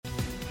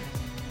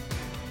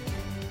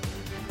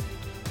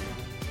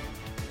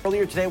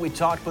Earlier today, we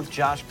talked with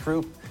Josh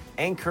Krupp,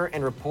 anchor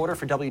and reporter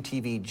for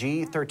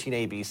WTVG 13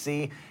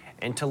 ABC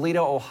in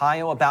Toledo,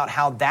 Ohio, about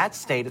how that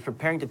state is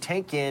preparing to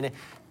take in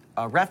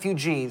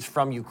refugees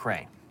from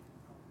Ukraine.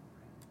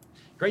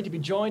 Great to be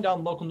joined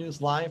on Local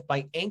News Live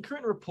by anchor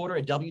and reporter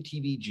at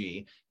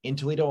WTVG in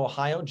Toledo,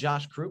 Ohio,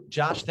 Josh Krupp.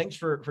 Josh, thanks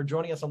for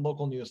joining us on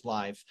Local News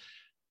Live.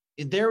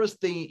 There was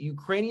the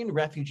Ukrainian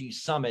Refugee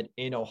Summit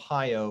in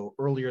Ohio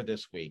earlier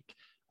this week.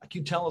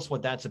 Can you tell us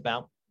what that's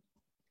about?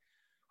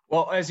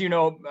 Well, as you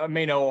know,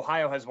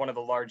 Ohio has one of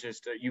the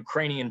largest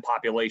Ukrainian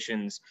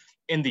populations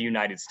in the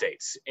United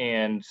States.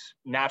 And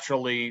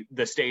naturally,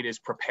 the state is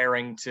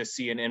preparing to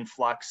see an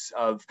influx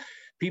of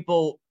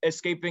people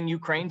escaping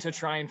Ukraine to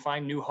try and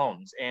find new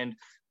homes. And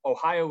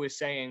Ohio is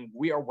saying,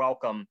 we are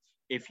welcome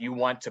if you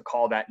want to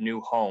call that new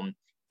home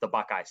the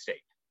Buckeye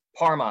State.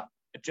 Parma,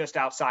 just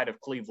outside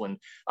of Cleveland,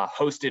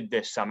 hosted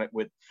this summit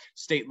with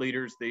state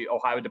leaders, the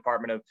Ohio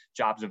Department of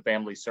Jobs and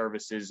Family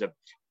Services,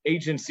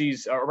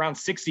 agencies, around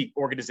 60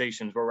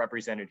 organizations were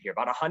represented here,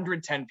 about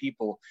 110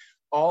 people,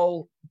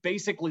 all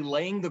basically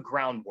laying the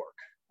groundwork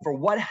for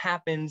what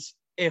happens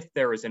if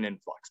there is an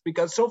influx.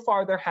 Because so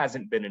far there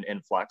hasn't been an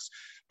influx,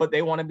 but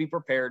they want to be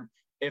prepared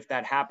if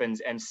that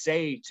happens and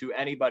say to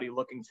anybody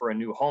looking for a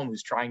new home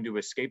who's trying to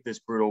escape this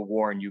brutal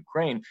war in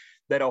Ukraine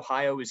that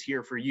Ohio is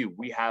here for you.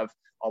 We have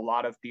a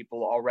lot of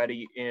people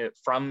already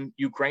from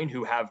Ukraine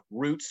who have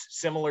roots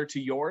similar to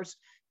yours,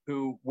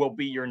 who will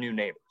be your new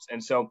neighbors.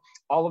 And so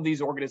all of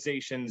these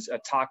organizations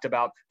talked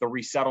about the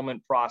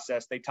resettlement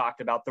process. They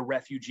talked about the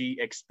refugee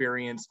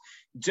experience,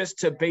 just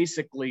to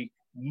basically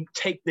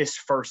take this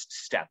first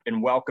step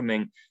in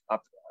welcoming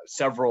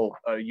several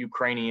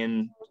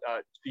Ukrainians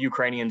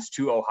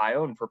to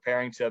Ohio and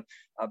preparing to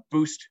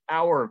boost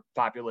our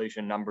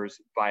population numbers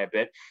by a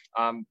bit.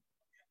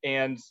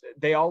 And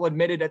they all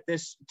admitted at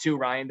this too,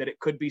 Ryan, that it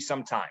could be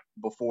some time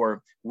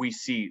before we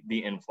see the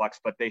influx.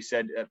 But they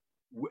said,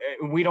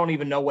 we don't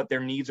even know what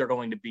their needs are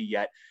going to be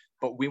yet,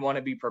 but we want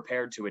to be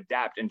prepared to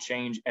adapt and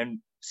change. And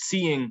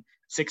seeing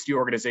 60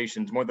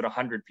 organizations, more than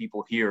 100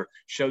 people here,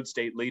 showed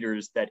state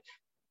leaders that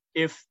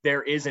if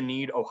there is a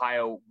need,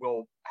 Ohio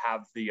will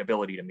have the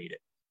ability to meet it.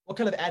 What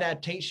kind of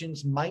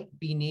adaptations might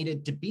be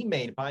needed to be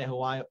made by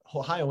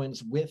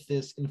Ohioans with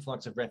this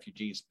influx of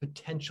refugees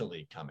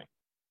potentially coming?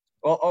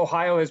 Well,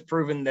 Ohio has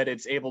proven that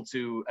it's able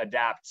to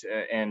adapt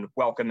and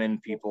welcome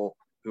in people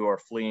who are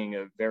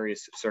fleeing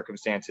various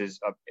circumstances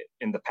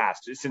in the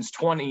past. Since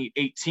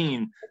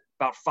 2018,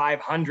 about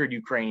 500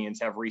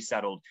 Ukrainians have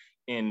resettled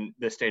in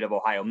the state of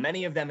Ohio,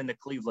 many of them in the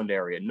Cleveland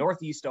area.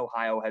 Northeast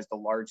Ohio has the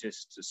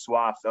largest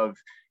swath of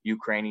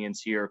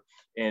Ukrainians here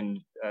in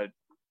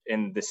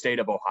the state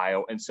of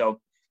Ohio. And so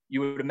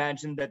you would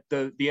imagine that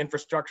the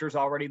infrastructure is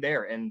already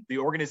there, and the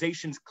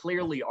organizations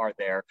clearly are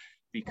there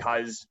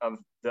because of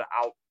the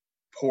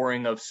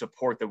outpouring of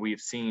support that we've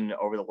seen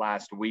over the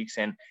last weeks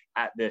and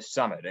at this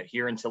summit.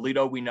 Here in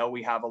Toledo, we know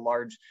we have a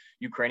large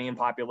Ukrainian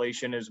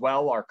population as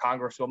well. Our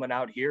congresswoman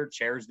out here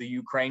chairs the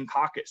Ukraine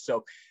caucus.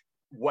 So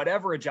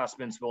whatever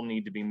adjustments will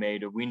need to be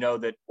made, we know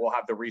that we'll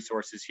have the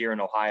resources here in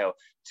Ohio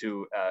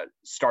to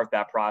start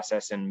that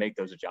process and make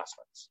those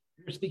adjustments.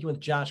 We're speaking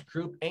with Josh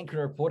Krupp,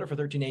 anchor and reporter for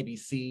 13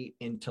 ABC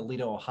in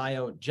Toledo,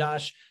 Ohio.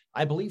 Josh,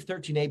 I believe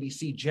 13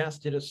 ABC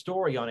just did a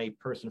story on a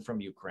person from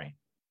Ukraine.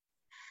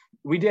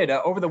 We did.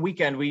 Over the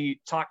weekend,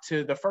 we talked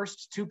to the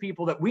first two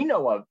people that we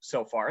know of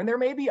so far, and there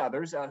may be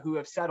others who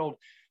have settled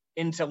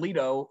in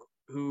Toledo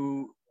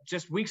who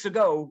just weeks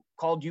ago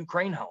called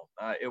Ukraine home.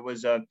 It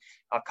was a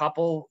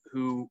couple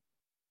who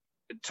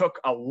took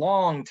a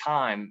long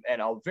time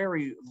and a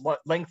very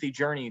lengthy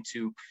journey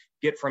to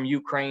get from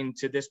Ukraine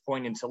to this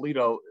point in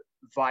Toledo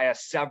via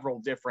several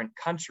different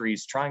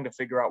countries, trying to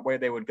figure out where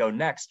they would go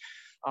next.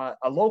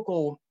 A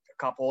local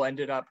couple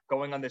ended up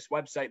going on this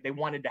website. They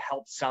wanted to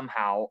help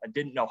somehow,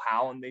 didn't know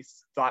how, and they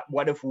thought,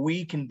 what if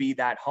we can be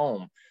that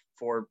home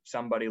for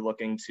somebody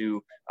looking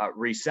to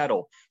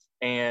resettle?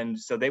 And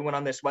so they went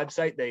on this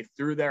website, they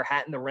threw their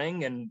hat in the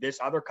ring, and this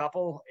other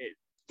couple,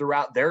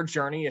 throughout their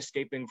journey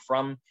escaping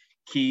from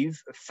Kyiv,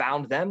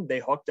 found them. They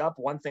hooked up.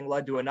 One thing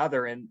led to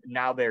another, and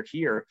now they're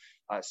here,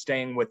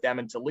 staying with them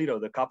in Toledo.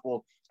 The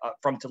couple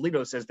from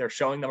Toledo says they're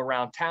showing them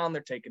around town.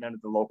 They're taking them to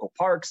the local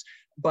parks.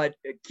 But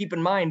keep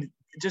in mind,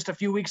 just a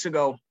few weeks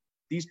ago,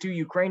 these two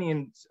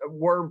Ukrainians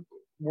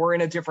were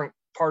in a different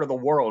part of the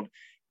world,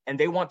 and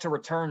they want to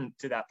return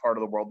to that part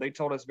of the world. They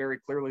told us very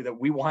clearly that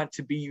we want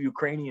to be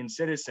Ukrainian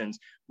citizens.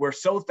 We're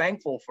so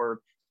thankful for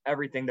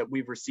everything that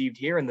we've received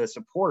here and the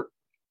support,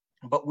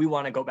 but we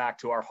want to go back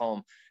to our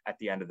home at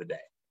the end of the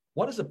day.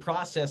 What is the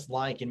process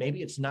like, and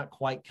maybe it's not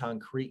quite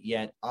concrete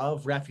yet,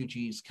 of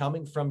refugees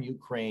coming from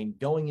Ukraine,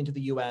 going into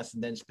the U.S.,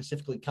 and then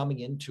specifically coming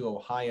into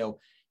Ohio?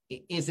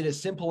 Is it as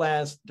simple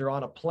as they're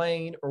on a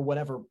plane or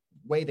whatever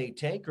way they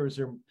take, or is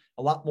there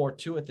a lot more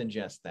to it than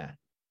just that?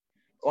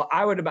 Well,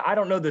 I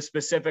don't know the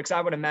specifics. I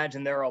would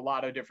imagine there are a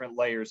lot of different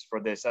layers for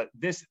this.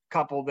 This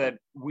couple that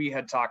we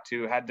had talked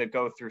to had to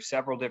go through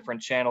several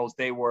different channels.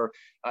 They were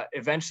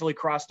eventually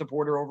crossed the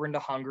border over into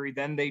Hungary.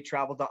 Then they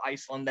traveled to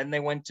Iceland. Then they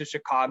went to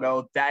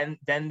Chicago. Then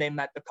they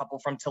met the couple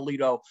from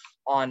Toledo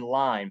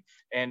online.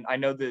 And I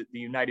know that the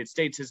United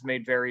States has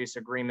made various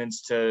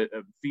agreements to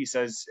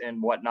visas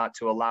and whatnot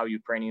to allow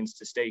Ukrainians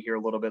to stay here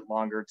a little bit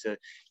longer to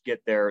get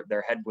their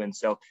headwind.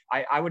 So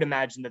I would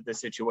imagine that the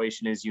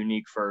situation is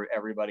unique for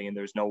everybody, and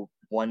there's no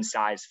one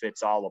size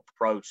fits all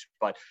approach.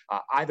 But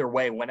either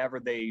way,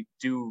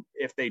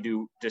 if they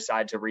do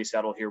decide to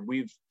resettle here,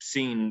 we've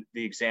seen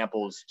the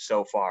examples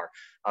so far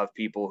of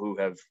people who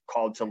have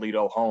called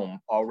Toledo home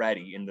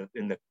already in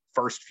the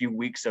first few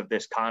weeks of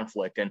this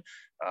conflict, and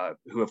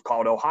who have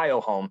called Ohio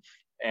home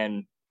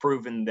and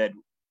proven that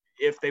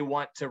if they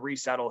want to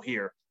resettle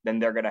here, then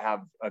they're going to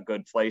have a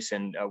good place,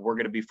 and we're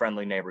going to be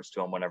friendly neighbors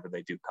to them whenever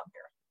they do come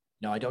here.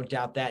 No, I don't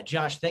doubt that.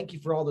 Josh, thank you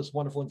for all this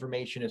wonderful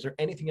information. Is there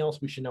anything else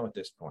we should know at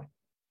this point?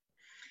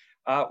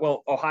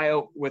 Well,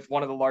 Ohio, with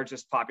one of the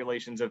largest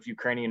populations of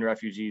Ukrainian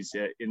refugees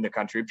in the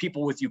country,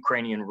 people with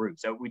Ukrainian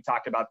roots. We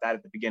talked about that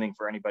at the beginning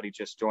for anybody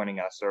just joining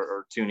us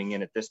or tuning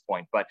in at this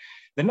point. But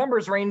the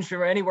numbers range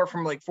from anywhere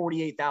from like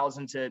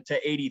 48,000 to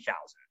 80,000.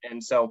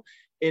 And so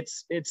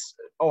it's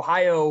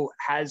Ohio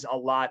has a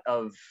lot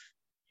of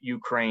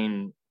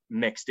Ukraine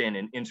mixed in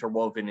and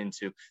interwoven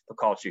into the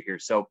culture here.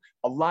 So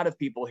a lot of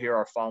people here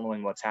are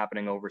following what's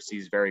happening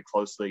overseas very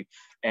closely,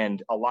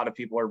 and a lot of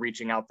people are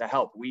reaching out to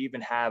help. We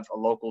even have a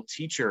local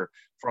teacher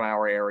from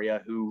our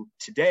area who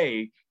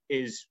today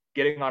is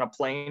getting on a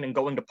plane and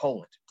going to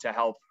Poland to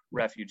help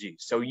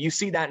refugees. So you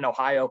see that in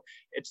Ohio.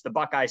 It's the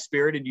Buckeye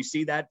spirit, and you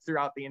see that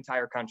throughout the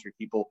entire country.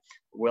 People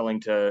willing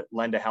to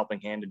lend a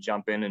helping hand and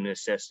jump in and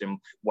assist in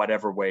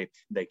whatever way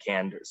they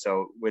can.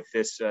 So with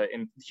this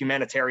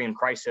humanitarian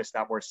crisis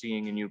that we're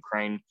seeing in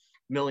Ukraine,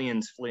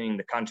 millions fleeing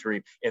the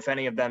country, if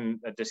any of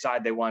them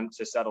decide they want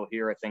to settle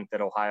here, I think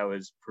that Ohio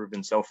has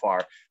proven so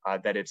far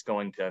that it's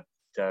going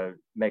to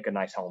make a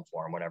nice home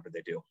for them whenever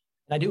they do.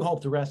 I do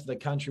hope the rest of the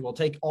country will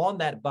take on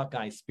that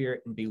Buckeye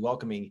spirit and be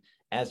welcoming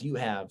as you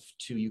have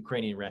to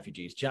Ukrainian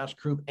refugees. Josh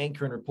Krupp,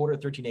 anchor and reporter,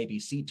 13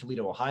 ABC,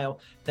 Toledo, Ohio.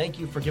 Thank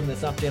you for giving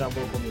this update on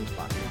Local News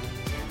Podcast.